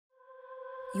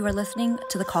You are listening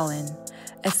to The Call-In,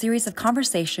 a series of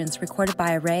conversations recorded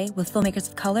by Array with filmmakers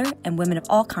of color and women of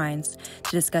all kinds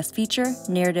to discuss feature,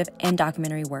 narrative, and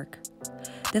documentary work.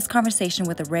 This conversation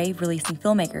with Array releasing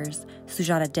filmmakers,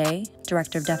 Sujata Day,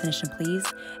 director of Definition Please,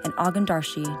 and Agam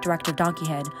Darshi, director of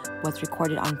DONKEYHEAD, was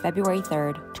recorded on February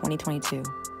 3rd, 2022.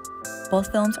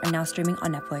 Both films are now streaming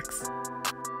on Netflix.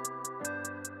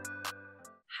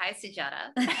 Hi,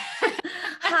 Sujata.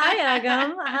 Hi,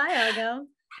 Agam. Hi, Agam.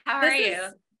 How are you?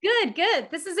 Good.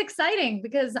 This is exciting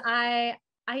because I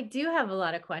do have a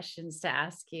lot of questions to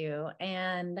ask you.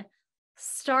 And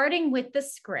starting with the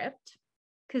script,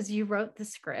 because you wrote the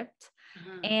script,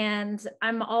 and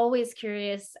I'm always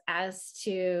curious as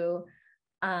to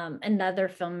another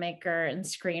filmmaker and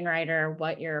screenwriter,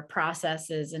 what your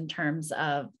process is in terms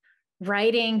of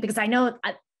writing, because I know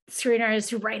screenwriters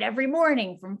who write every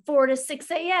morning from 4 to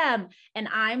 6 a.m. And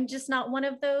I'm just not one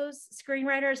of those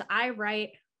screenwriters. I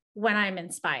write when I'm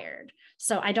inspired.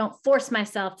 So I don't force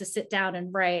myself to sit down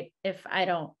and write if I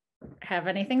don't have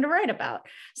anything to write about.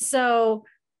 So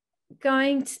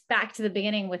going back to the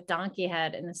beginning with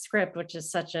DONKEYHEAD and the script, which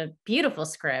is such a beautiful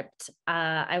script,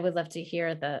 I would love to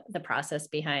hear the process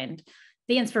behind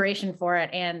the inspiration for it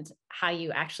and how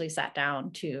you actually sat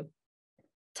down to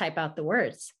type out the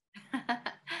words.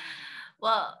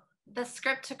 Well, the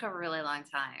script took a really long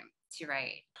time to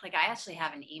write. Like, I actually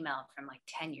have an email from like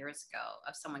 10 years ago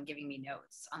of someone giving me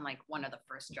notes on like one of the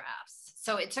first drafts.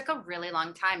 So it took a really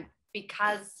long time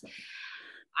because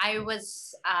I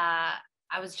was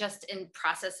just in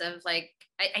process of like,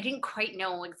 I didn't quite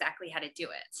know exactly how to do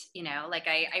it. You know, like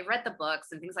I read the books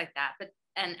and things like that, but,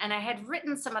 and I had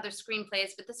written some other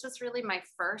screenplays, but this was really my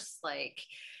first like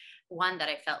one that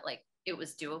I felt like it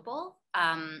was doable.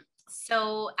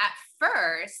 So at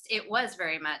first it was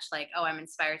very much like, oh, I'm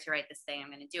inspired to write this thing, I'm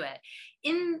going to do it.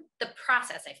 In the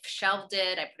process, I shelved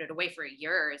it, I put it away for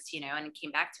years, you know, and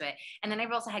came back to it. And then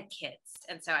I've also had kids.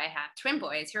 And so I have twin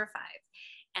boys who are 5.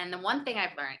 And the one thing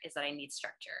I've learned is that I need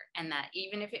structure, and that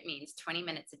even if it means 20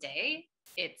 minutes a day,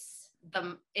 it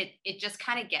just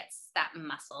kind of gets that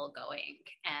muscle going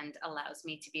and allows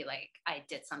me to be like, I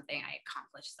did something, I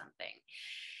accomplished something.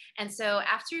 And so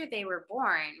after they were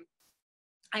born,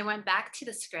 I went back to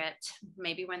the script,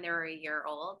 maybe when they were a year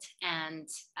old, and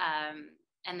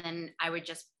then I would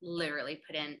just literally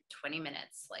put in 20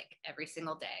 minutes, like every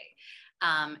single day.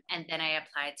 And then I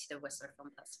applied to the Whistler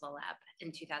Film Festival Lab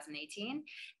in 2018.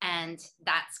 And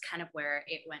that's kind of where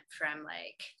it went from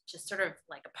like, just sort of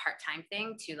like a part-time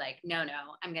thing to like, no,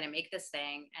 I'm going to make this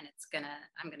thing, and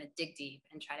I'm going to dig deep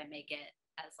and try to make it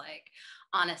as like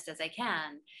honest as I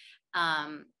can.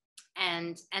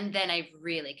 And then I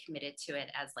really committed to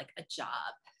it as like a job.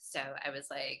 So I was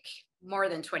like more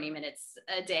than 20 minutes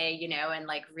a day, you know, and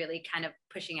like really kind of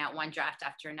pushing out one draft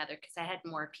after another, because I had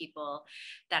more people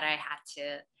that I had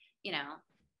to, you know,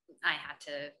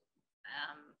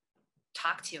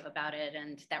 talk to about it,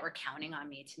 and that were counting on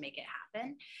me to make it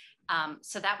happen.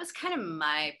 So that was kind of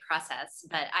my process.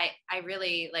 But I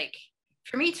really like,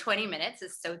 for me, 20 minutes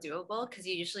is so doable because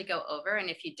you usually go over. And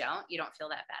if you don't feel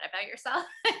that bad about yourself.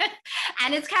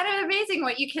 And it's kind of amazing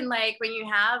what you can like, when you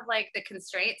have like the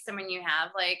constraints and when you have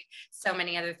like so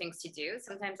many other things to do.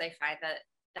 Sometimes I find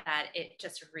that it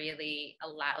just really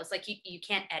allows, like you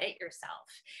can't edit yourself,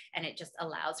 and it just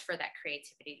allows for that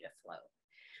creativity to flow.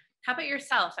 How about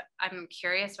yourself? I'm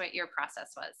curious what your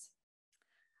process was.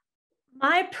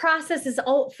 My process is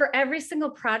for every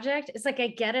single project. It's like I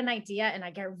get an idea and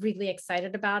I get really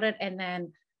excited about it, and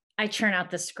then I churn out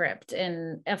the script,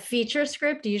 in a feature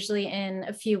script, usually in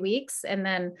a few weeks. And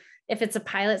then if it's a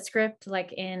pilot script,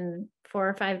 like in 4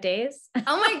 or 5 days. Oh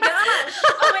my gosh.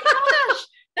 Oh my gosh.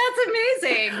 That's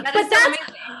amazing. Amazing.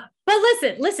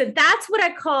 But listen, that's what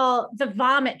I call the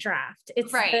vomit draft.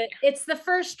 It's right. It's the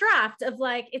first draft of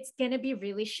like, it's going to be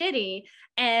really shitty.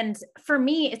 And for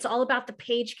me, it's all about the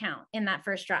page count in that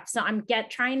first draft. So I'm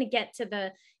trying to get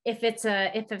to if it's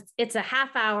a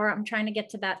half hour, I'm trying to get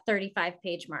to that 35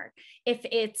 page mark. If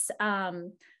it's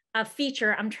a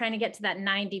feature, I'm trying to get to that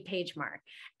 90 page mark.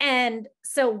 And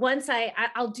so once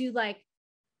I'll do like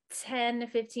 10 to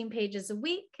 15 pages a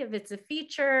week if it's a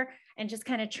feature, and just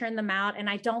kind of churn them out. And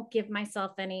I don't give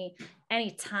myself any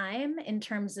time in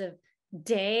terms of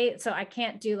day. So I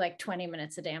can't do like 20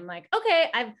 minutes a day. I'm like,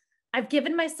 okay, I've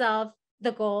given myself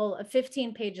the goal of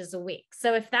 15 pages a week.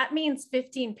 So if that means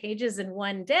 15 pages in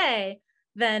one day,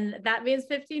 then that means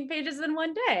 15 pages in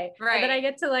one day. Right. And then I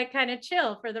get to like kind of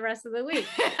chill for the rest of the week.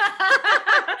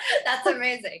 That's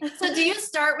amazing. So do you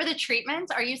start with a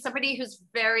treatment? Are you somebody who's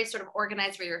very sort of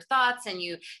organized with your thoughts, and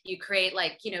you create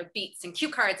like, you know, beats and cue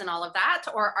cards and all of that?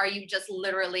 Or are you just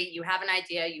literally, you have an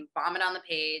idea, you vomit on the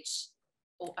page,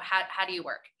 How do you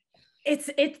work?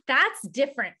 That's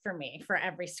different for me for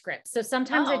every script. So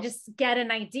sometimes I just get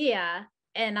an idea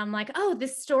and I'm like, oh,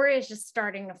 this story is just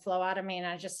starting to flow out of me. And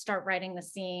I just start writing the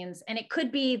scenes. And it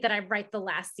could be that I write the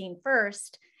last scene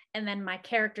first, and then my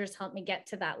characters help me get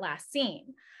to that last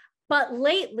scene. But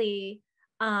lately,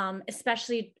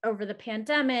 especially over the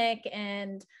pandemic,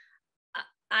 and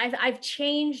I've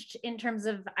changed in terms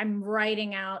of I'm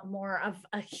writing out more of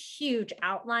a huge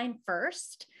outline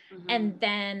first, and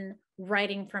then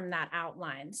writing from that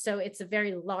outline. So it's a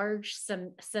very large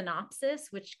synopsis,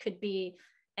 which could be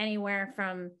anywhere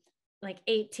from like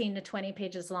 18 to 20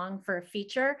 pages long for a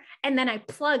feature. And then I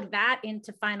plug that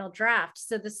into final draft.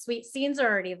 So the sweet scenes are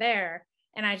already there,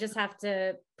 and I just have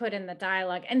to put in the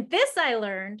dialogue. And this I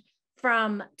learned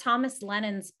from Thomas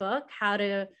Lennon's book,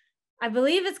 I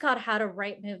believe it's called How to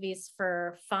Write Movies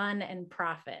for Fun and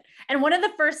Profit. And one of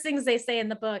the first things they say in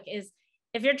the book is,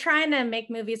 if you're trying to make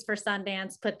movies for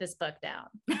Sundance, put this book down.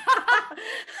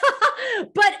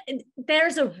 But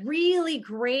there's a really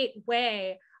great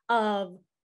way of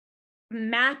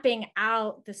mapping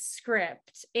out the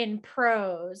script in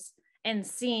prose and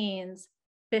scenes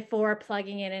before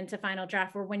plugging it into final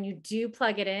draft, where when you do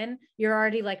plug it in, you're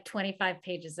already like 25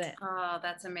 pages in. Oh,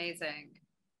 that's amazing.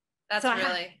 That's so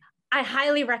really... I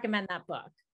highly recommend that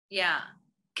book. Yeah.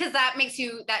 Because that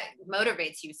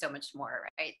motivates you so much more,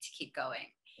 right? To keep going.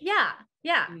 Yeah.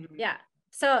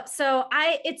 So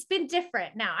it's been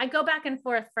different now. I go back and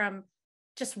forth from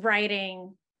just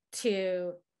writing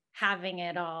to having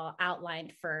it all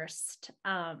outlined first.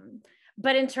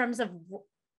 But in terms of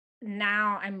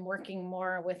now I'm working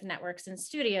more with networks and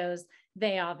studios,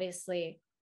 they obviously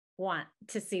want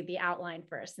to see the outline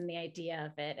first and the idea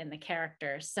of it and the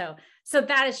characters. So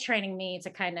that is training me to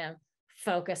kind of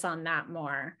focus on that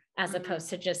more, as opposed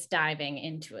to just diving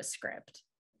into a script.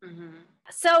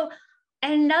 So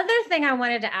another thing I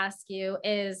wanted to ask you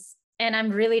is, and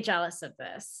I'm really jealous of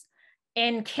this,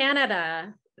 in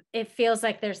Canada, it feels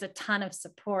like there's a ton of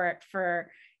support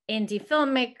for indie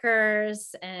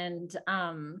filmmakers, and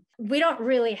we don't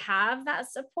really have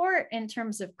that support in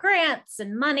terms of grants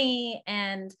and money.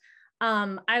 And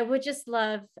I would just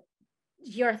love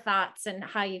your thoughts and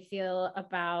how you feel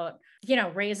about,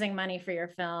 raising money for your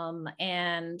film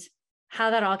and how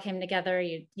that all came together.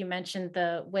 You mentioned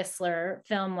the Whistler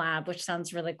Film Lab, which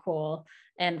sounds really cool.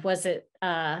 And was it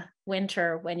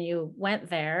winter when you went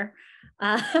there?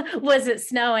 Was it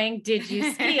snowing? Did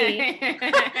you ski?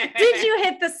 Did you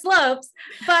hit the slopes?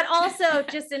 But also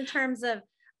just in terms of,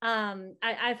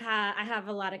 I have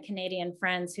a lot of Canadian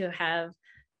friends who have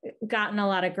gotten a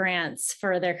lot of grants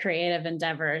for their creative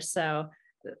endeavors. So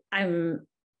I'm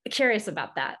curious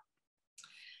about that.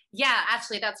 Yeah,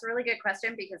 actually, that's a really good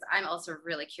question, because I'm also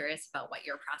really curious about what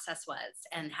your process was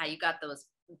and how you got those,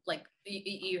 like,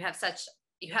 you have such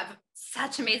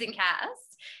amazing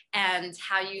cast, and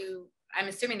how I'm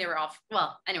assuming they were all,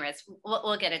 well, anyways,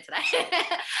 we'll get into that.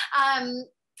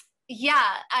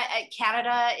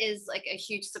 Canada is like a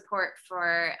huge support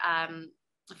for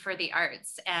the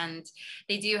arts, and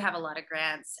they do have a lot of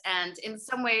grants, and in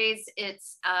some ways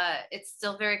it's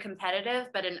still very competitive,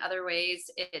 but in other ways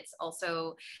it's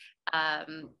also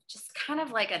just kind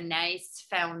of like a nice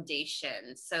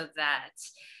foundation, so that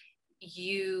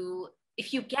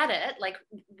if you get it, like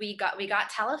we got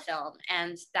telefilm,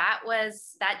 and that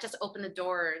just opened the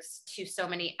doors to so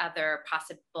many other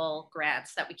possible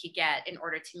grants that we could get in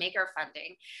order to make our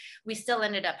funding. We still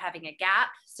ended up having a gap,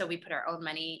 so we put our own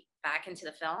money back into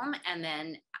the film, and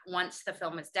then once the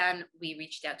film was done, we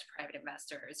reached out to private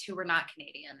investors who were not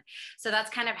Canadian. So that's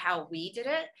kind of how we did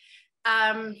it.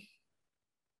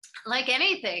 Like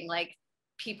anything, like,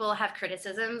 people have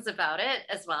criticisms about it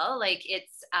as well. Like,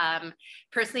 it's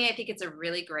personally, I think it's a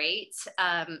really great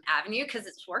avenue because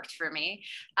it's worked for me.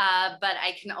 But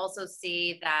I can also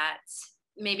see that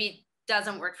maybe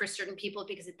doesn't work for certain people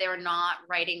because they're not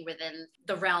writing within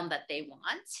the realm that they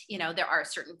want. There are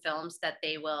certain films that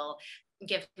they will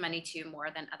give money to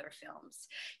more than other films,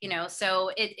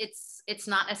 so it's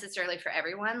not necessarily for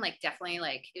everyone. Like, definitely,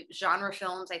 like, genre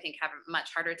films, I think, have a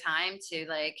much harder time to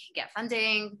like get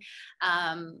funding,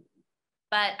 but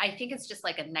I think it's just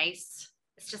like a nice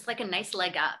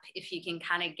leg up if you can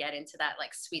kind of get into that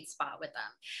like sweet spot with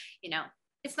them.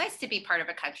 It's nice to be part of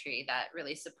a country that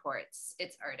really supports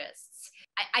its artists.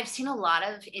 I've seen a lot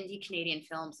of indie Canadian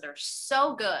films that are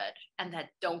so good and that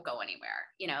don't go anywhere,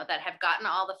 that have gotten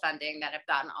all the funding, that have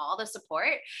gotten all the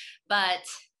support, but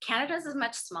Canada's a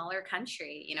much smaller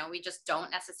country. We just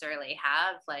don't necessarily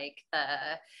have like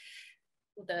the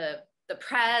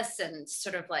press and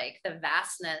sort of like the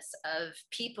vastness of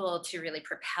people to really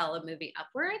propel a movie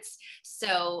upwards.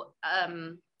 So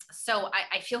So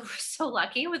I feel we're so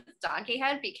lucky with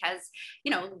Donkeyhead because,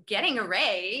 you know, getting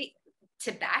Array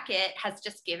to back it has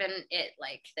just given it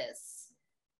like this,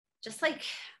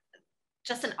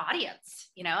 just an audience,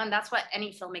 you know, and that's what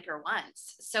any filmmaker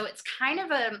wants. So it's kind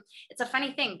of it's a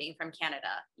funny thing being from Canada,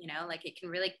 you know, like it can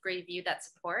really give you that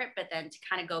support, but then to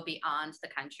kind of go beyond the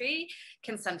country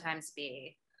can sometimes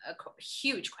be a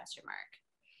huge question mark.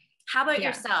 How about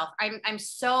yourself? I'm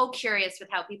so curious with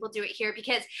how people do it here,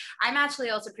 because I'm actually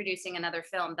also producing another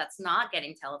film that's not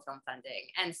getting telefilm funding.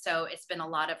 And so it's been a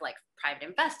lot of like private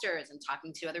investors and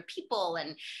talking to other people.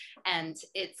 And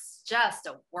it's just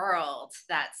a world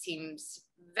that seems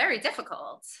very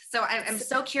difficult. So I'm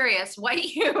so curious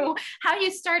how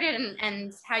you started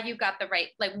and how you got the right,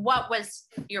 like what was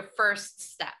your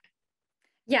first step?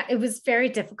 Yeah, it was very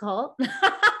difficult.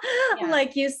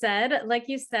 Like you said,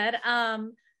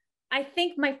 I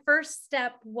think my first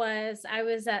step was I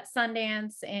was at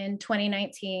Sundance in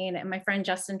 2019, and my friend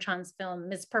Justin Chun's film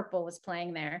Ms. Purple was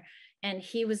playing there. And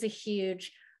he was a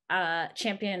huge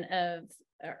champion of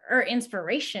or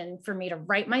inspiration for me to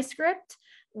write my script,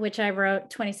 which I wrote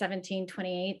 2017,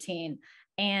 2018.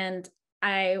 And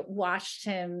I watched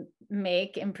him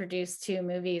make and produce 2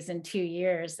 movies in 2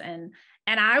 years. And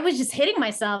I was just hitting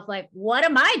myself like, what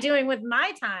am I doing with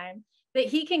my time that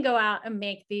he can go out and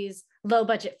make these low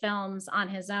budget films on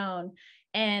his own?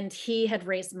 And he had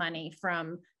raised money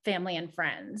from family and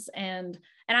friends. And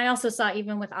I also saw,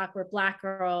 even with Awkward Black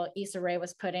Girl, Issa Rae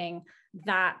was putting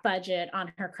that budget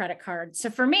on her credit card. So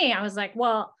for me, I was like,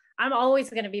 well, I'm always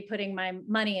going to be putting my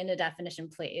money into Definition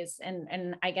Please.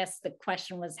 And I guess the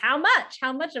question was, how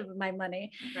much of my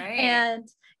money? Right.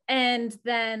 And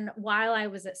then while I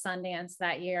was at Sundance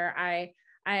that year, I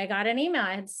got an email.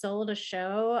 I had sold a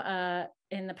show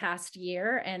in the past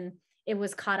year, and it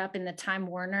was caught up in the Time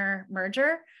Warner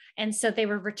merger. And so they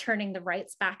were returning the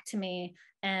rights back to me.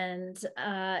 And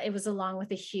it was along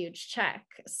with a huge check.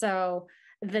 So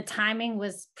the timing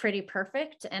was pretty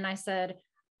perfect. And I said,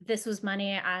 this was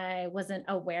money I wasn't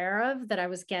aware of that I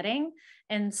was getting.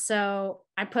 And so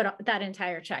I put that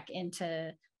entire check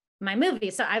into my movie.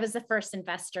 So I was the first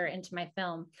investor into my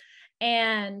film.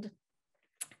 And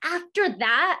after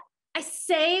that, I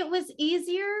say it was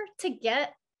easier to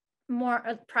get more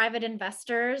private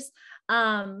investors,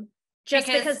 just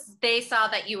because they saw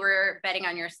that you were betting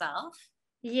on yourself.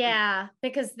 Yeah,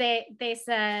 because they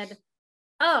said,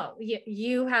 oh,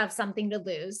 you have something to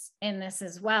lose in this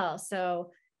as well,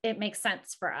 so it makes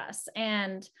sense for us.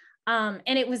 And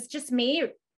it was just me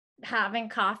having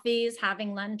coffees,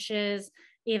 having lunches,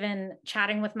 even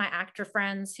chatting with my actor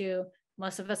friends, who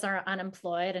most of us are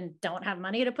unemployed and don't have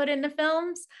money to put into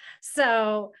films.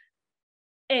 So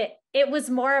it was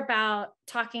more about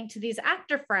talking to these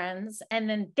actor friends, and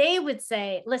then they would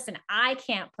say, listen, I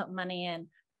can't put money in,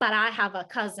 but I have a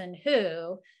cousin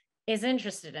who is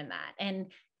interested in that.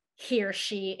 And he or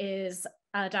she is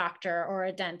a doctor or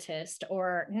a dentist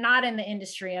or not in the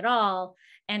industry at all,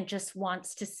 and just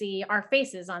wants to see our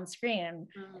faces on screen,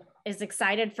 is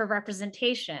excited for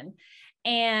representation.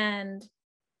 And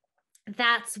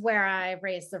that's where I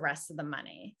raised the rest of the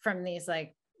money from these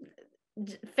like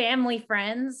family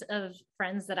friends of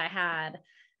friends that I had.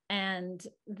 And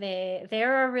they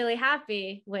were really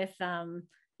happy with,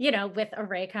 with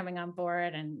Array coming on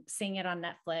board and seeing it on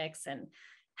Netflix, and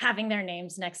having their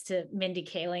names next to Mindy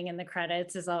Kaling in the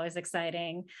credits is always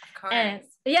exciting. Of course. And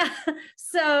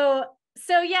so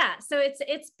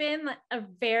it's been a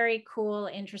very cool,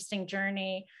 interesting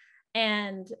journey.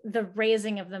 And the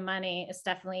raising of the money is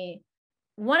definitely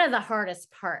one of the hardest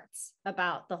parts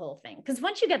about the whole thing. Because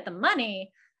once you get the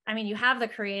money, I mean, you have the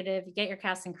creative, you get your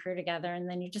cast and crew together, and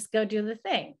then you just go do the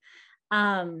thing.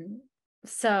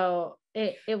 So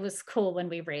it was cool when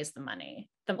we raised the money.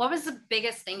 What was the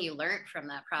biggest thing you learned from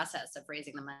that process of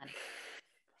raising the money?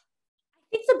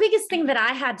 I think the biggest thing that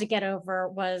I had to get over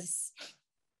was,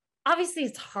 obviously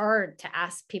it's hard to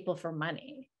ask people for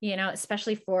money,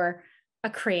 especially for a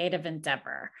creative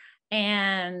endeavor.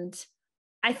 And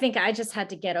I think I just had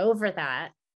to get over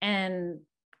that and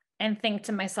think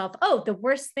to myself, oh, the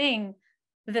worst thing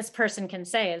this person can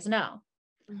say is no.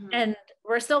 Mm-hmm. And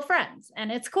we're still friends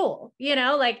and it's cool,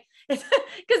 because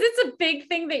it's a big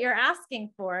thing that you're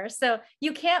asking for. So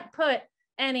you can't put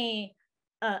any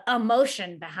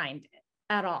emotion behind it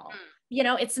at all.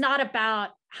 Mm. It's not about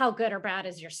how good or bad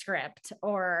is your script,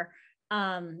 or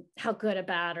how good a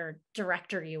bad or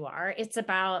director you are. It's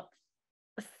about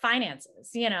finances,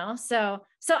 so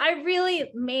I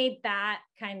really made that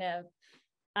kind of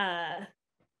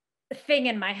thing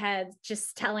in my head,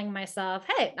 just telling myself,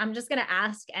 hey, I'm just going to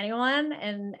ask anyone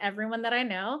and everyone that I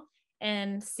know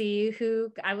and see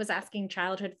who. I was asking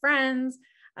childhood friends.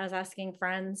 I was asking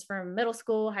friends from middle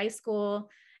school, high school,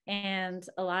 and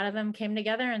a lot of them came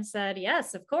together and said,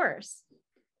 yes, of course.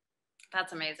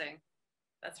 That's amazing.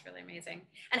 That's really amazing.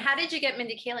 And how did you get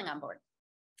Mindy Kaling on board?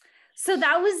 So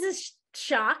that was a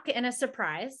shock and a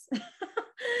surprise.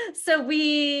 So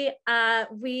we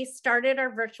started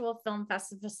our virtual film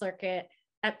festival circuit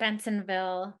at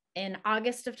Bentonville in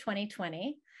August of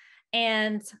 2020.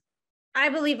 And I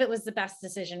believe it was the best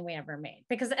decision we ever made,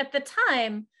 because at the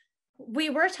time we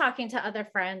were talking to other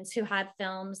friends who had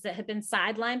films that had been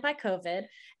sidelined by COVID,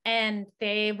 and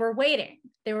they were waiting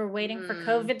for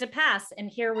COVID to pass. And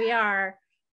here we are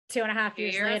 2.5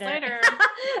 years later.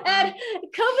 And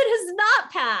COVID has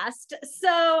not passed.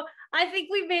 So I think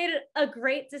we made a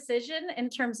great decision in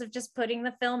terms of just putting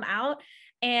the film out.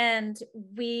 And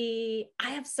I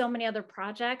have so many other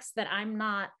projects that I'm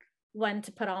not one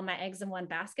to put all my eggs in one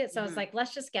basket. So I was like,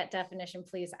 let's just get Definition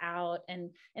Please out and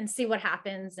see what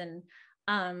happens. And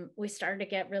we started to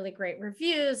get really great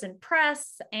reviews and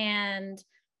press, and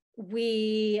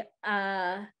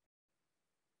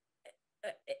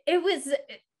it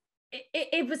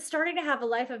was starting to have a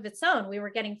life of its own. We were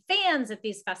getting fans at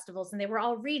these festivals, and they were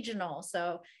all regional.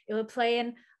 So it would play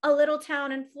in a little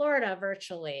town in Florida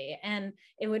virtually, and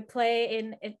it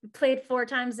played 4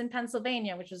 times in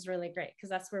Pennsylvania, which was really great because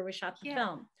that's where we shot the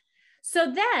film.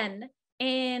 So then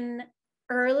in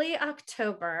early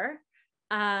October,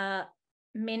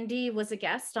 Mindy was a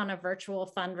guest on a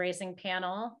virtual fundraising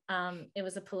panel. It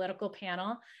was a political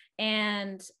panel,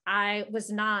 and I was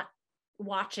not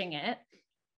watching it.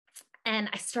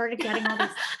 And I started getting all these.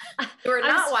 You were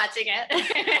not watching it.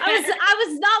 I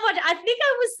was not watching.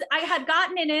 I had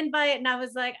gotten an invite, and I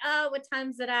was like, oh, what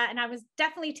time's it at? And I was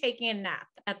definitely taking a nap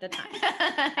at the time.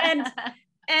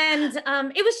 and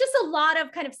it was just a lot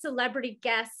of kind of celebrity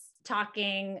guests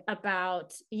talking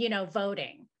about,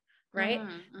 voting. Right.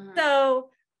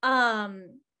 So,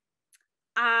 my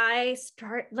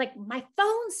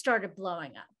phone started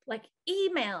blowing up, like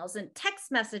emails and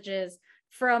text messages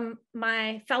from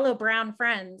my fellow brown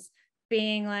friends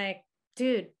being like,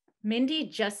 dude, Mindy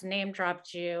just name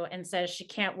dropped you and says she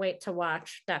can't wait to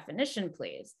watch Definition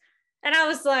Please. And I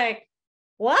was like,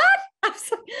 what? I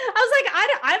was like,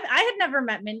 I had never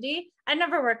met Mindy. I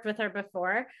never worked with her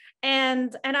before.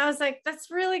 And I was like,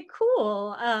 that's really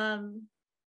cool.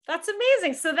 That's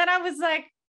amazing. So then I was like,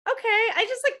 okay, I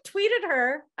just like tweeted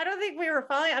her. I don't think we were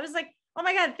following. I was like, oh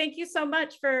my God, thank you so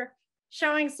much for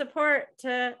showing support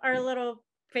to our little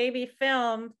baby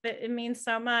film. That it means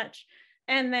so much.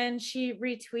 And then she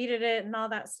retweeted it and all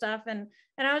that stuff. And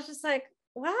I was just like,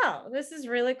 wow, this is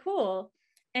really cool.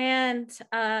 And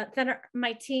then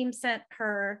my team sent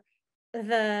her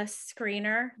the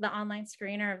online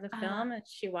screener of the film, and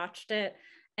she watched it,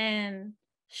 and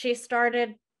she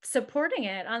started supporting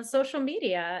it on social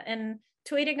media and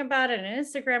tweeting about it and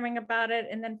Instagramming about it.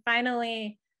 And then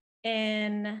finally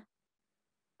in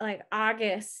like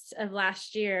August of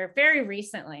last year, very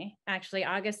recently, actually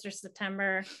August or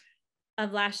September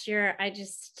of last year,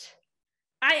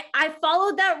 I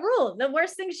followed that rule. The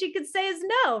worst thing she could say is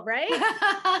no, right?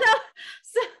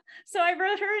 so I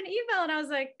wrote her an email, and I was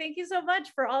like, thank you so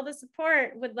much for all the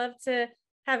support. Would love to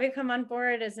have you come on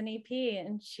board as an EP.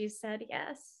 And she said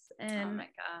yes. And oh my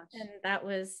gosh. And that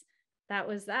was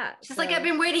that. She's like, I've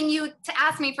been waiting you to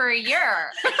ask me for a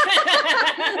year.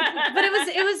 But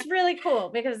it was really cool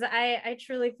because I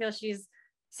truly feel she's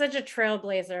such a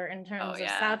trailblazer in terms of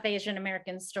South Asian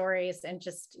American stories. And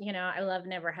just, I love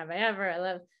Never Have I Ever. I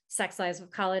love Sex Lives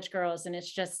of College Girls. And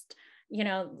it's just,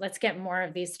 let's get more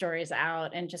of these stories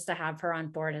out. And just to have her on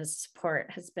board as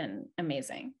support has been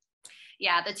amazing.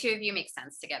 Yeah, the two of you make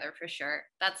sense together for sure.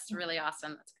 That's really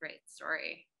awesome. That's a great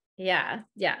story. Yeah.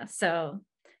 So,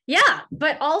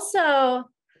 but also,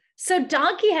 so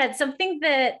Donkeyhead, something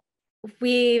that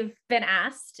we've been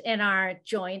asked in our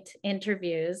joint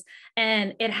interviews,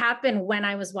 and it happened when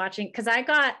I was watching, because I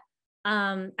got a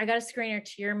screener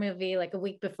to your movie like a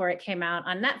week before it came out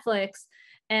on Netflix,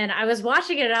 and I was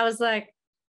watching it and I was like,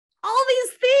 all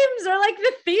these themes are like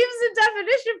the themes in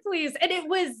Definition Please. And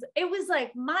it was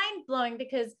like mind blowing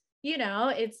because,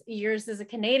 it's yours is a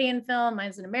Canadian film,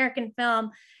 mine's an American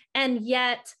film. And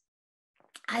yet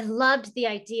I loved the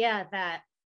idea that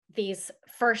these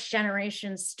first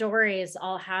generation stories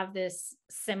all have this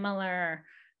similar,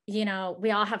 we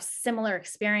all have similar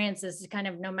experiences kind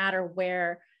of no matter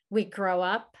where we grow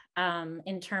up,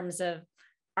 in terms of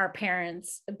our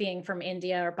parents being from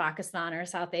India or Pakistan or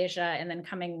South Asia, and then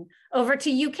coming over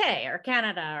to UK or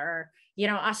Canada or,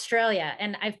 Australia.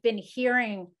 And I've been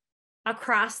hearing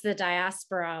across the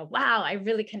diaspora, wow, I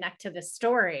really connect to this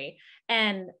story.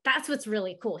 And that's what's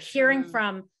really cool. Hearing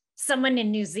from someone in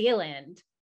New Zealand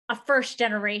a first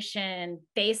generation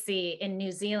Basie in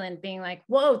New Zealand being like,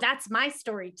 whoa, that's my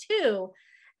story too.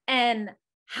 And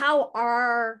how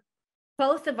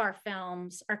both of our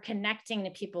films are connecting to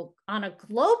people on a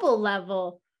global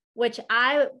level, which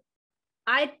I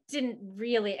didn't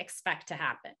really expect to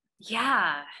happen.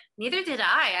 Yeah, neither did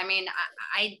I. I mean,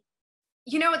 I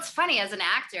you know, it's funny, as an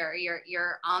actor,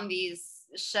 you're on these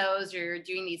shows, or you're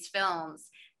doing these films,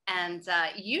 and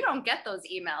you don't get those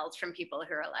emails from people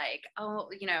who are like, oh,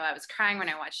 you know, I was crying when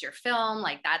I watched your film.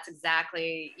 Like, that's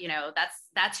exactly, you know,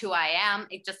 that's who I am.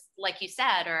 It just, like you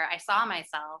said, or I saw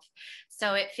myself.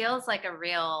 So it feels like a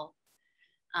real,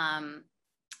 man,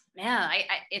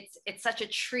 it's such a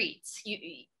treat. You,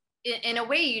 in a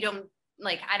way, you don't,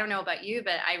 like, I don't know about you,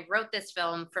 but I wrote this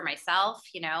film for myself,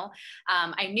 you know.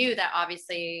 I knew that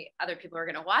obviously other people were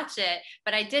going to watch it,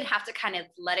 but I did have to kind of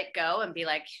let it go and be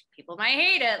like, people might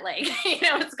hate it. Like, you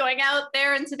know, it's going out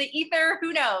there into the ether,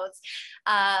 who knows?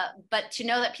 But to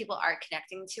know that people are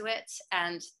connecting to it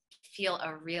and feel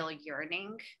a real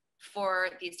yearning for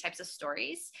these types of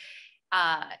stories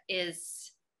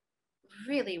is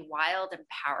really wild and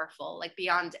powerful, like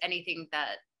beyond anything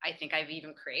that I think I've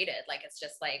even created. Like, it's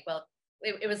just like, well,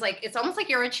 it was like, it's almost like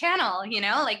you're a channel, you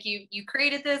know, like you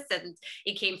created this and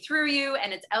it came through you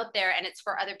and it's out there, and it's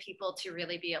for other people to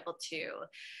really be able to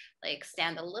like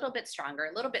stand a little bit stronger,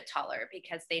 a little bit taller,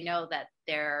 because they know that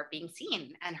they're being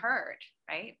seen and heard,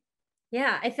 right?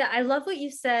 Yeah, I love what you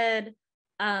said.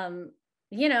 You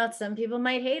know, some people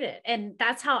might hate it. And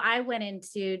that's how I went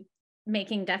into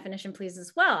making Definition Please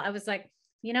as well. I was like,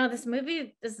 you know, this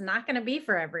movie is not going to be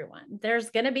for everyone.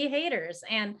 There's going to be haters.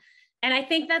 And I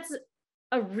think that's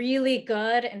a really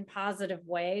good and positive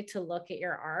way to look at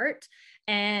your art.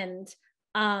 And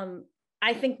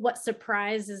I think what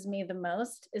surprises me the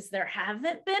most is there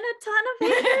haven't been a ton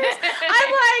of haters.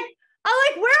 I'm like,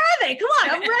 where are they? Come on,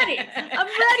 I'm ready. I'm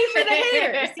ready for the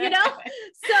haters, you know?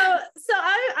 So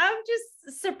I'm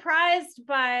just surprised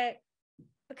by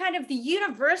kind of the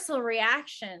universal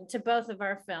reaction to both of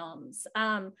our films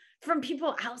from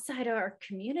people outside of our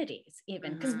communities,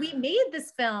 even because we made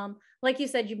this film, like you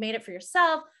said, you made it for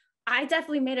yourself. I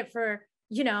definitely made it for,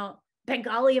 you know,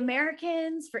 Bengali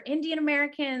Americans, for Indian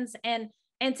Americans, and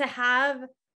to have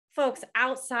folks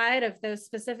outside of those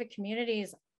specific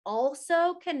communities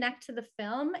also connect to the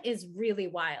film is really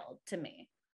wild to me.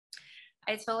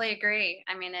 I totally agree.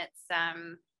 I mean, it's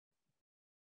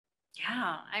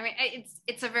yeah, I mean,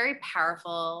 it's a very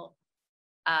powerful,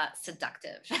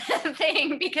 seductive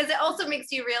thing, because it also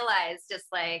makes you realize just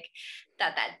like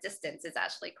that distance is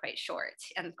actually quite short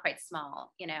and quite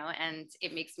small, you know, and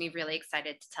it makes me really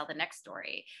excited to tell the next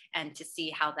story and to see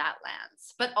how that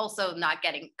lands, but also not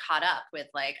getting caught up with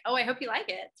like, oh, I hope you like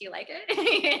it. Do you like it?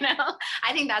 You know,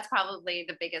 I think that's probably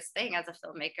the biggest thing as a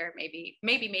filmmaker.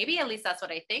 Maybe at least that's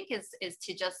what I think is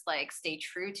to just like stay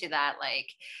true to that, like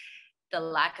the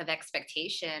lack of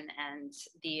expectation and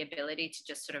the ability to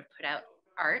just sort of put out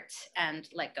art and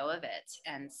let go of it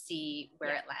and see where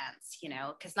it lands, you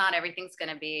know, because not everything's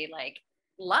going to be like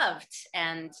loved.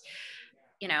 And,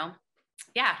 you know,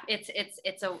 yeah,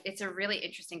 it's a really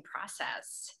interesting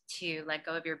process to let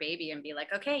go of your baby and be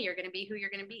like, okay, you're going to be who you're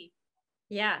going to be.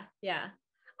 Yeah.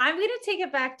 I'm going to take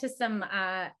it back to some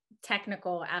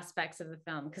technical aspects of the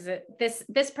film, because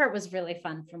this part was really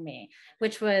fun for me,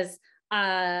 which was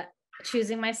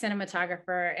choosing my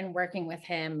cinematographer and working with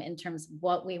him in terms of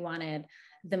what we wanted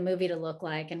the movie to look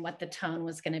like and what the tone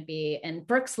was going to be. And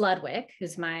Brooks Ludwig,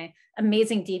 who's my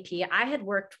amazing DP, I had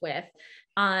worked with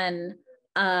on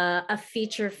a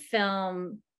feature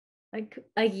film like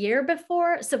a year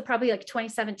before. So probably like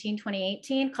 2017,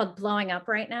 2018, called Blowing Up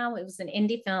Right Now. It was an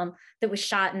indie film that was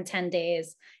shot in 10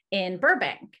 days in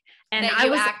Burbank. And that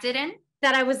you acted in?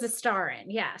 That I was the star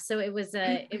in. Yeah. So it was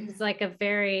like a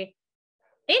very,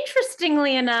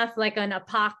 interestingly enough, like an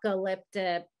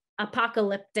apocalyptic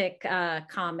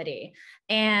comedy,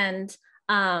 and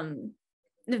the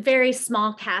very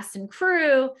small cast and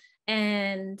crew.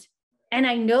 And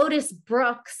I noticed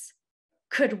Brooks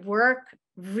could work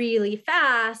really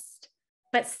fast,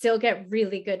 but still get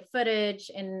really good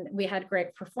footage. And we had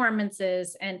great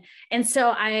performances. And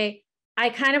so I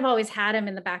kind of always had him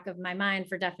in the back of my mind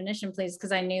for Definition Please,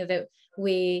 because I knew that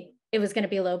it was going to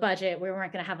be low budget. We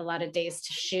weren't going to have a lot of days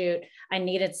to shoot. I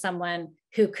needed someone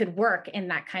who could work in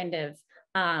that kind of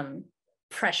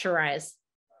pressurized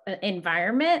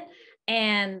environment.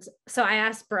 And so I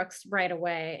asked Brooks right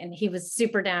away, and he was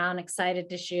super down, excited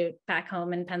to shoot back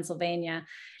home in Pennsylvania.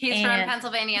 He's from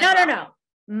Pennsylvania. No.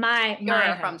 My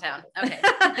hometown. Okay.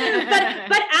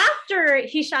 but after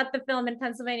he shot the film in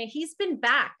Pennsylvania, he's been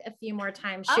back a few more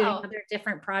times shooting other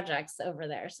different projects over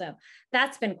there. So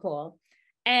that's been cool.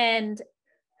 And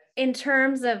in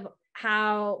terms of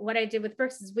what I did with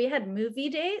Brooks is we had movie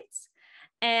dates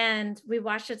and we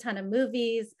watched a ton of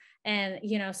movies. And,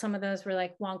 you know, some of those were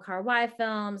like Wong Kar-wai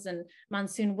films and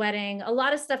Monsoon Wedding, a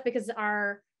lot of stuff because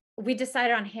we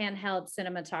decided on handheld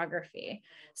cinematography.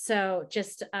 So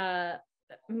just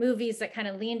movies that kind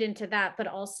of leaned into that, but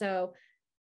also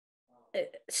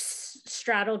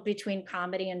straddled between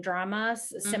comedy and drama,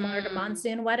 similar to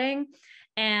Monsoon Wedding.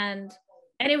 And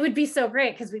it would be so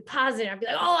great because we pause it and I'd be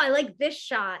like, oh, I like this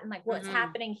shot and like what's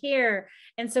happening here.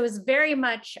 And so it was very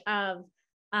much of,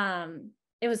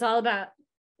 it was all about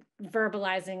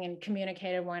verbalizing and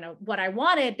communicating what I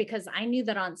wanted, because I knew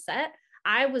that on set,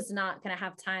 I was not going to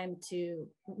have time to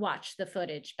watch the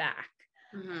footage back.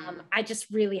 I just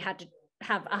really had to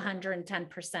have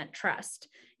 110% trust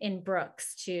in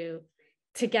Brooks to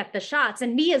get the shots.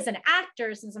 And me as an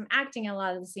actor, since I'm acting in a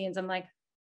lot of the scenes, I'm like,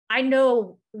 I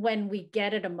know when we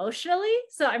get it emotionally,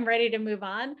 so I'm ready to move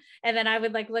on. And then I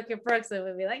would like look at Brooks and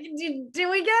would be like, do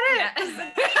we get it?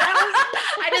 Yeah.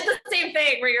 I did the same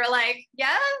thing where you're like,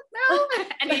 yeah, no.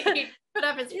 And he put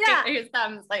up his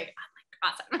thumbs like, oh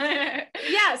my God, awesome.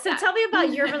 Yeah. So tell me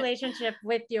about your relationship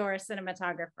with your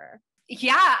cinematographer.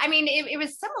 Yeah, I mean, it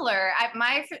was similar.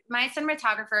 My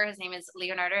cinematographer, his name is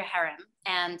Leonardo Herem,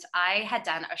 and I had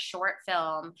done a short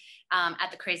film at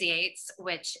the Crazy Eights,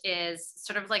 which is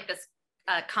sort of like this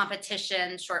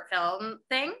competition short film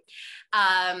thing,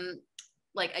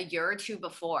 like a year or two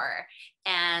before.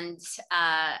 And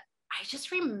I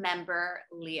just remember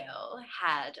Leo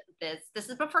had this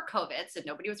is before COVID, so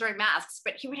nobody was wearing masks,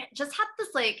 but he would just have this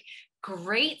like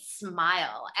great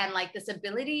smile and like this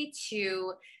ability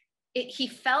to, he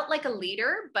felt like a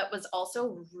leader, but was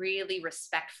also really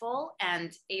respectful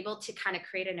and able to kind of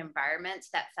create an environment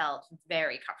that felt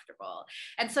very comfortable.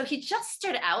 And so he just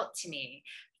stood out to me.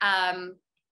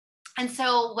 And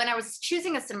so when I was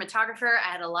choosing a cinematographer,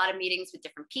 I had a lot of meetings with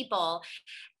different people,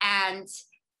 and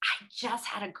I just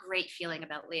had a great feeling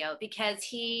about Leo because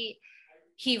he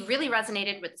really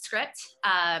resonated with the script.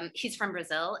 He's from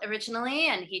Brazil originally,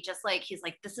 and he's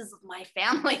like, this is my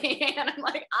family. And I'm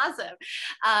like, awesome.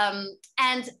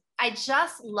 And I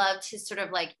just loved his sort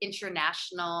of like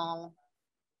international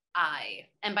eye.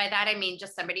 And by that, I mean,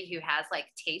 just somebody who has like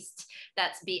taste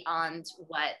that's beyond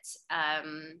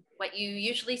what you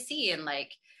usually see in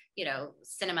like, you know,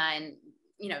 cinema and,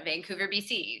 you know, Vancouver,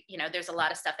 BC, you know, there's a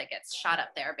lot of stuff that gets shot up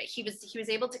there, but he was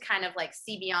able to kind of like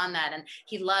see beyond that. And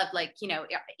he loved like, you know,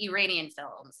 Iranian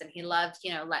films, and he loved,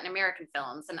 you know, Latin American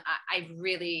films. And I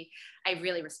really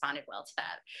responded well to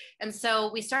that. And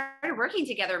so we started working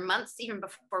together months even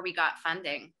before we got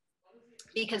funding,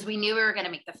 because we knew we were going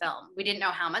to make the film. We didn't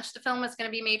know how much the film was going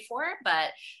to be made for,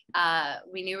 but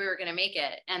we knew we were going to make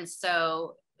it. And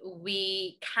so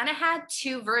we kind of had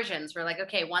two versions. We're like,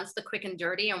 okay, one's the quick and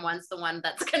dirty and one's the one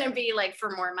that's going to be like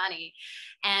for more money.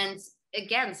 And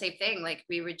again, same thing. Like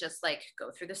we would just like go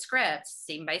through the script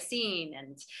scene by scene.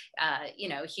 And, you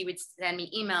know, he would send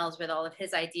me emails with all of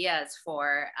his ideas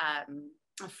for,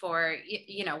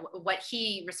 you know, what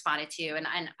he responded to. And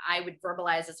I would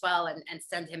verbalize as well and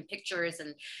send him pictures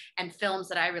and films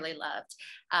that I really loved.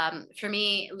 For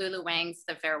me, Lulu Wang's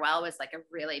The Farewell was like a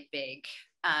really big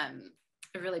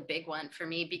one for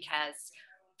me,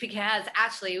 because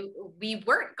actually we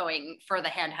weren't going for the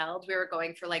handheld. We were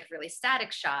going for like really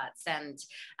static shots and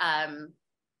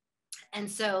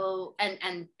so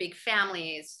big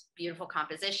families, beautiful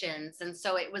compositions. And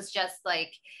so it was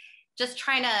just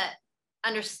trying to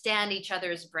understand each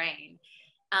other's brain.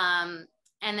 And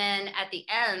then at the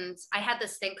end, I had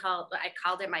this thing I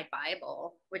called it my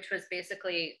Bible, which was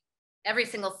basically every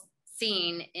single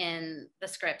scene in the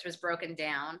script was broken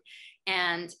down,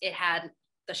 and it had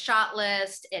the shot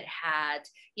list, it had,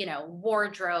 you know,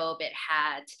 wardrobe, it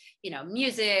had, you know,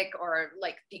 music, or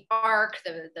like the arc,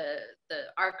 the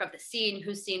arc of the scene,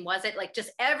 whose scene was it, like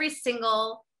just every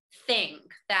single thing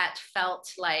that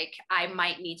felt like I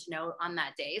might need to know on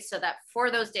that day, so that for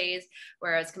those days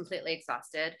where I was completely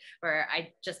exhausted, where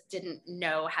I just didn't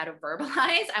know how to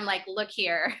verbalize, I'm like, look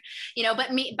here, you know. But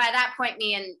by that point,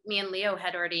 me and Leo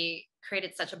had already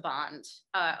created such a bond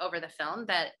over the film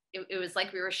that it was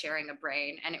like we were sharing a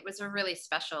brain, and it was a really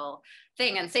special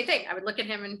thing. And same thing, I would look at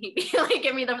him and he'd be like,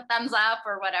 give me the thumbs up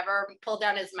or whatever, pull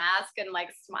down his mask and like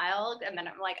smiled, and then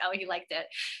I'm like, oh, he liked it,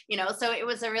 you know. So it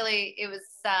was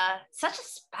such a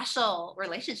special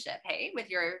relationship, hey, with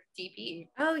your DP.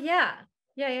 Oh yeah.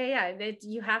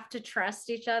 You have to trust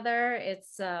each other.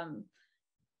 It's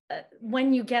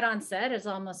when you get on set, it's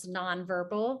almost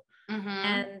nonverbal.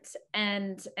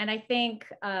 And I think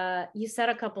you said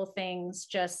a couple things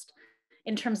just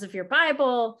in terms of your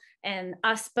Bible and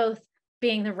us both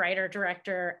being the writer,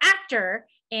 director, actor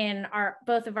in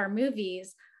both of our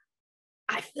movies,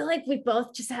 I feel like we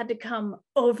both just had to come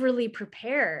overly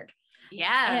prepared.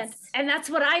 Yes. And that's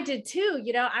what I did too.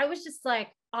 You know, I was just like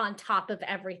on top of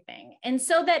everything. And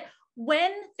so that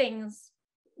when things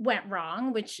went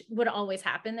wrong, which would always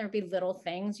happen, there'd be little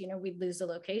things, you know, we'd lose a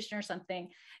location or something,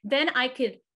 then I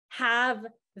could have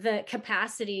the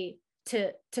capacity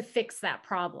to fix that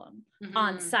problem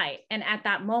on site and at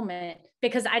that moment,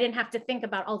 because I didn't have to think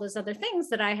about all those other things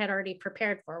that I had already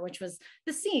prepared for, which was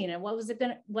the scene and what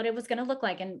it was going to look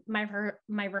like, and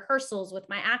my rehearsals with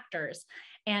my actors.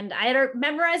 And I had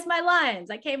memorized my lines.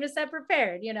 I came to set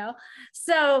prepared, you know?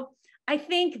 So I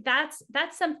think that's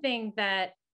something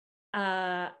that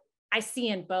I see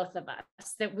in both of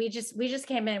us, that we just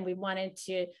came in, we wanted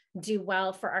to do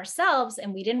well for ourselves,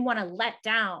 and we didn't want to let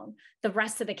down the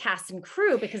rest of the cast and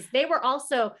crew, because they were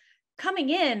also coming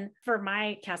in, for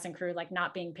my cast and crew, like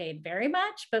not being paid very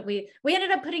much, but we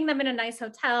ended up putting them in a nice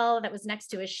hotel that was next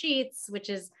to a Sheetz, which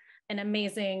is an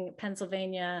amazing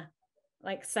Pennsylvania,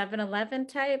 like 7-Eleven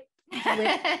type. But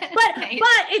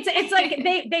it's like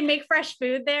they make fresh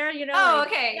food there, you know. Oh, like,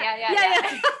 okay.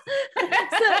 Yeah.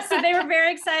 so they were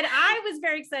very excited. I was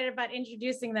very excited about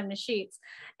introducing them to Sheetz,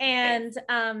 and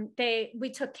we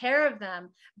took care of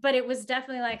them. But it was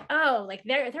definitely like, oh, like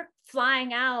they're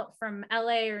flying out from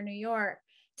LA or New York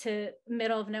to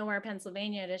middle of nowhere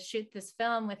Pennsylvania to shoot this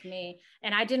film with me,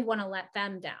 and I didn't want to let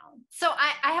them down. So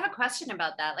I have a question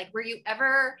about that. Like, were you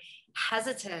ever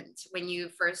hesitant when you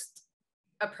first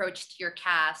approached your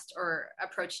cast or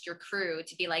approached your crew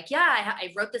to be like, yeah,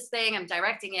 I wrote this thing, I'm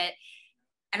directing it,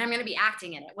 and I'm going to be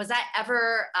acting in it? Was that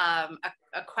ever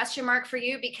a question mark for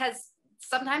you? Because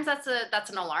sometimes that's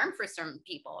an alarm for some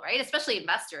people, right? Especially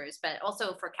investors, but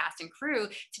also for cast and crew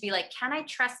to be like, can I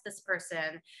trust this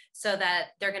person so that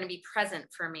they're going to be present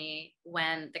for me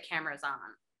when the camera's on?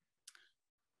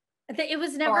 It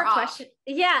was never a question.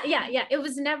 Yeah. It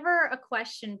was never a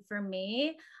question for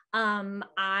me.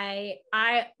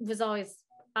 I was always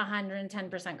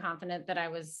 110% confident that I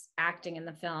was acting in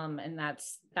the film, and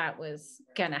that was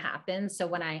gonna happen. So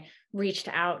when I reached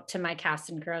out to my cast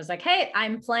and crew, I was like, hey,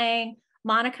 I'm playing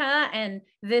Monica, and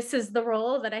this is the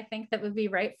role that I think that would be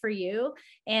right for you.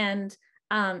 And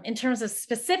in terms of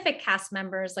specific cast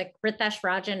members, like Ritesh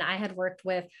Rajan, I had worked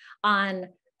with on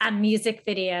a music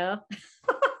video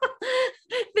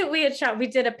that we had shot. We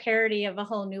did a parody of A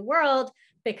Whole New World,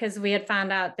 because we had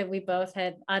found out that we both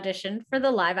had auditioned for the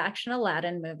live action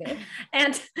Aladdin movie.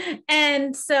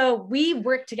 And so we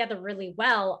worked together really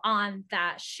well on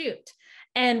that shoot.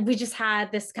 And we just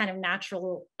had this kind of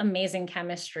natural, amazing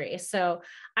chemistry. So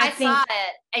I think, saw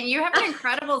it, and you have an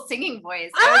incredible singing voice.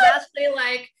 I was actually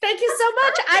like, thank you so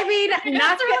much. I mean,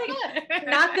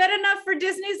 not good enough for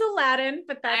Disney's Aladdin,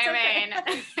 but that's okay.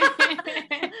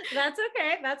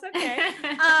 That's okay.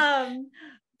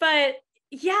 But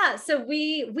yeah, so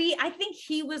I think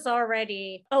he was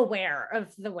already aware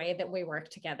of the way that we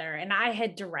worked together, and I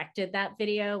had directed that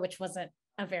video, which wasn't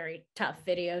a very tough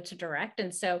video to direct.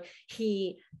 And so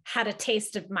he had a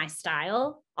taste of my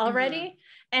style already.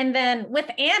 And then with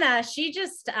Anna, she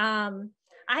just, I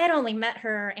had only met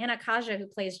her, Anna Kaja, who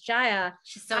plays Jaya.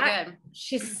 She's so good.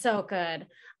 She's so good.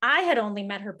 I had only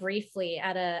met her briefly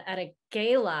at a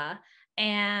gala,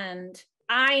 and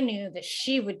I knew that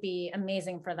she would be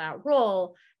amazing for that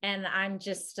role. And I'm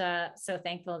just so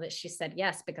thankful that she said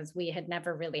yes, because we had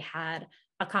never really had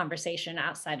a conversation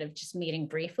outside of just meeting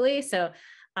briefly. So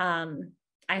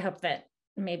I hope that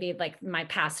maybe like my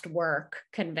past work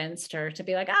convinced her to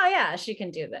be like, oh yeah, she can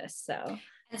do this. So.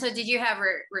 And so did you have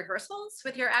rehearsals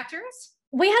with your actors?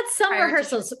 We had some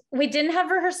rehearsals. We didn't have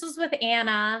rehearsals with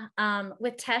Anna.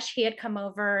 With Tesh, he had come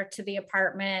over to the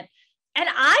apartment. And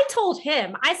I told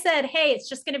him, I said, hey, it's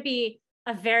just going to be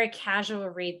a very casual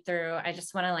read through. I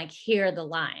just want to like hear the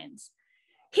lines.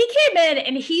 He came in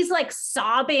and he's like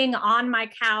sobbing on my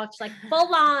couch, like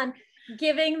full on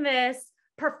giving this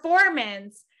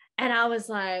performance. And I was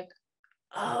like,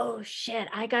 oh shit,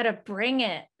 I got to bring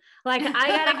it. Like, I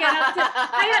got to get up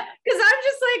to, because I'm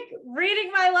just like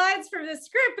reading my lines from the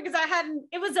script, because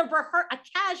it was a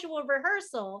casual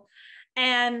rehearsal.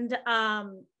 And,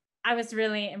 I was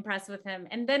really impressed with him.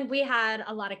 And then we had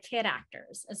a lot of kid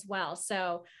actors as well.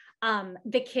 So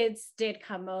the kids did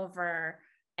come over,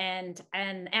 and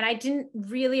I didn't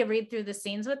really read through the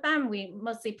scenes with them. We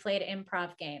mostly played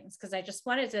improv games, because I just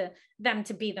wanted them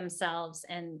to be themselves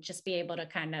and just be able to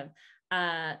kind of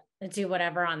do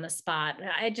whatever on the spot.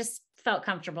 I just felt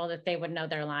comfortable that they would know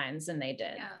their lines, and they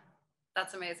did. Yeah,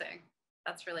 that's amazing.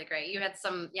 That's really great. You had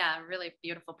some, really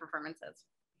beautiful performances.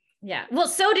 Yeah. Well,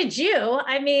 so did you.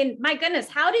 I mean, my goodness,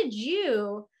 how did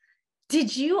you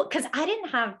Did you, because I didn't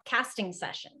have casting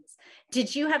sessions.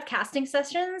 Did you have casting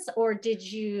sessions, or did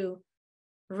you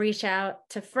reach out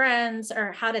to friends,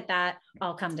 or how did that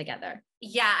all come together?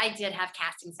 Yeah, I did have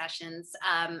casting sessions.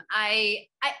 I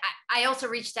also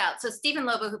reached out. So Stephen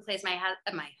Lobo, who plays my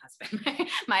husband,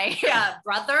 my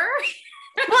brother.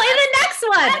 Well,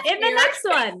 in the next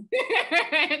one.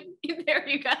 There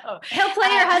you go. He'll play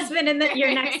your husband in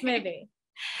your next movie.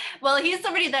 Well, he's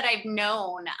somebody that I've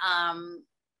known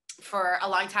for a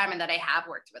long time and that I have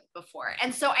worked with before.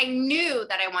 And so I knew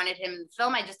that I wanted him in the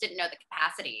film. I just didn't know the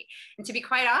capacity. And to be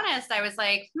quite honest, I was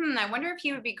like, I wonder if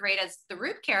he would be great as the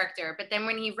Roop character. But then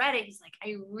when he read it, he's like,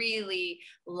 I really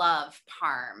love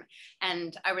Parm,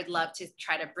 and I would love to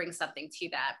try to bring something to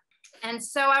that. And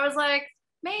so I was like,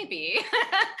 maybe.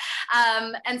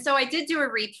 And so I did do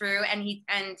a read through, and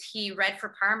he read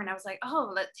for Parm, and I was like,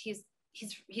 oh, he's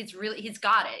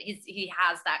got it. He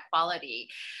has that quality.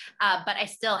 But I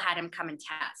still had him come and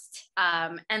test.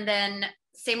 And then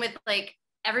same with like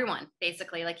everyone,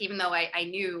 basically, like, even though I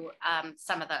knew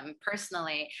some of them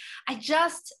personally, I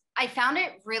found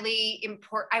it really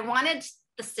important. I wanted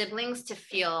the siblings to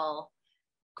feel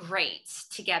great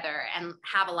together and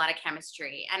have a lot of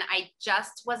chemistry. And I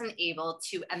just wasn't able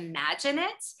to imagine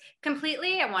it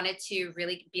completely. I wanted to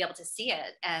really be able to see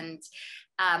it. And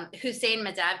Hussein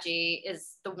Madavji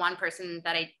is the one person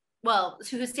that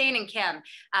Hussein and Kim,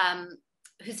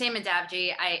 Hussein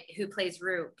Madavji, who plays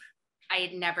Roop, I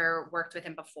had never worked with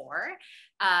him before.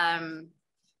 And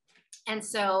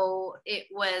so it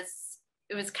was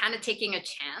kind of taking a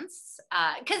chance,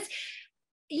 because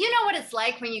you know what it's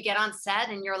like when you get on set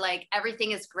and you're like,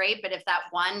 everything is great, but if that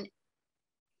one,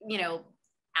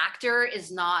 actor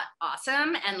is not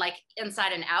awesome, and like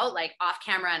inside and out, like off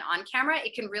camera and on camera,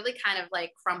 it can really kind of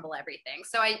like crumble everything.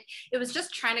 So it was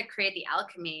just trying to create the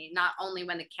alchemy, not only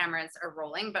when the cameras are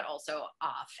rolling, but also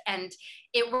off. And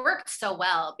it worked so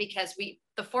well because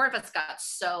the four of us got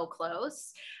so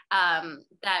close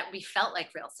that we felt like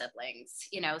real siblings,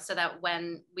 so that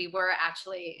when we were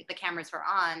actually, the cameras were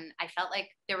on, I felt like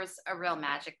there was a real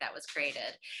magic that was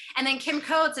created. And then Kim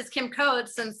Coates is Kim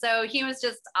Coates. And so he was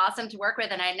just awesome to work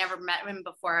with. And I'd never met him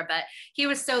before, but he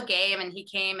was so game, and he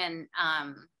came and,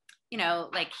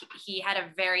 like he had a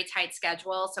very tight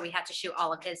schedule. So we had to shoot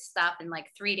all of his stuff in like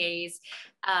 3 days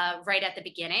right at the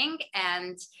beginning.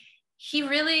 And he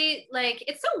really, like,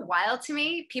 it's so wild to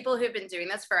me, people who've been doing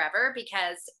this forever,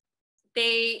 because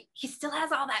he still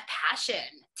has all that passion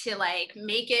to like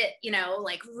make it,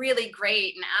 like really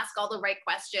great and ask all the right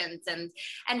questions.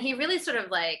 And he really sort of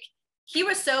like, he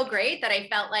was so great that I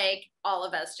felt like all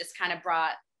of us just kind of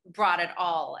brought it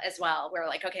all as well. We're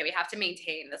like, okay, we have to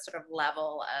maintain this sort of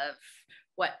level of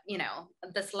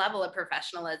this level of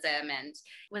professionalism, and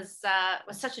was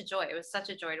such a joy. It was such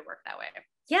a joy to work that way.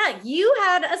 Yeah, you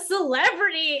had a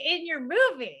celebrity in your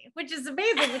movie, which is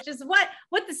amazing, which is what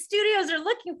the studios are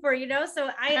looking for, So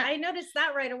I noticed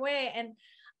that right away. And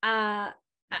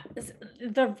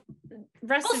the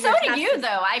rest of so do you,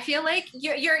 though. I feel like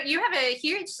you have a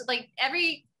huge, like,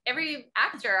 every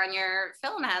actor on your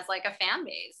film has like a fan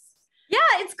base. Yeah,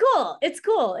 it's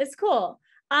cool.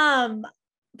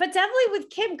 But definitely with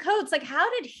Kim Coates, like, how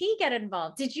did he get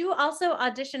involved? Did you also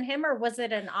audition him, or was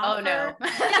it an offer? Oh, no. I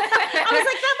was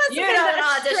like, that must have been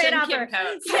a straight offer. Kim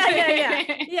Coates.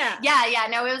 Yeah.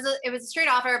 No, it was a straight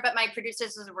offer, but my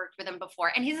producers has worked with him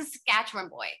before, and he's a Saskatchewan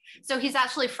boy. So he's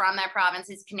actually from that province.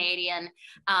 He's Canadian,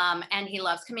 and he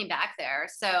loves coming back there.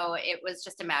 So it was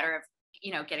just a matter of,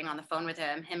 getting on the phone with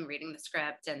him reading the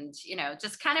script, and,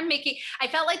 just kind of I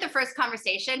felt like the first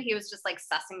conversation, he was just like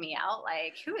sussing me out,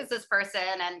 like, who is this person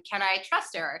and can I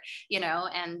trust her,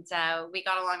 and we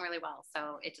got along really well.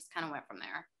 So it just kind of went from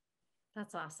there.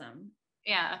 That's awesome.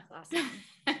 Yeah. That's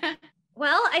awesome.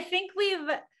 Well, I think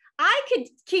I could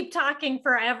keep talking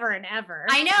forever and ever.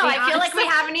 I know. I feel like we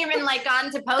haven't even like gotten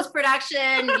to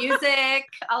post-production, music,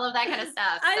 all of that kind of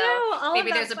stuff. I know.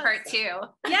 Maybe there's a part 2.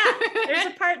 Yeah, there's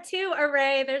a part 2,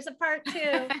 Array. There's a part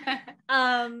 2.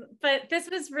 But this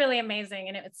was really amazing.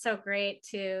 And it was so great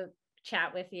to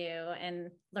chat with you and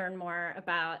learn more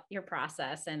about your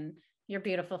process and your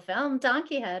beautiful film,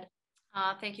 Donkeyhead.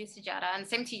 Thank you, Sujata. And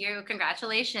same to you.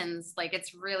 Congratulations. Like,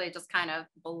 it's really just kind of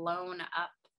blown up.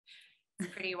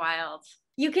 Pretty wild.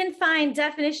 You can find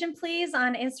Definition Please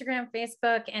on Instagram,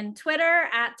 Facebook, and Twitter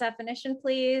at Definition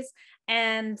Please.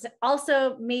 And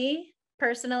also me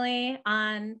personally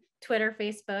on Twitter,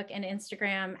 Facebook, and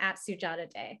Instagram at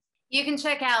Sujata Day. You can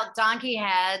check out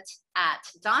Donkeyhead at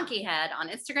Donkeyhead on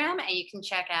Instagram, and you can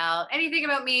check out anything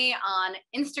about me on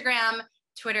Instagram,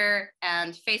 Twitter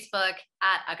and Facebook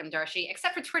at Agam Darshi,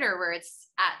 except for Twitter where it's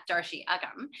at Darshi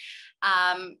Agam.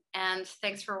 And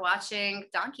thanks for watching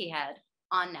Donkeyhead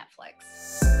on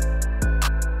Netflix.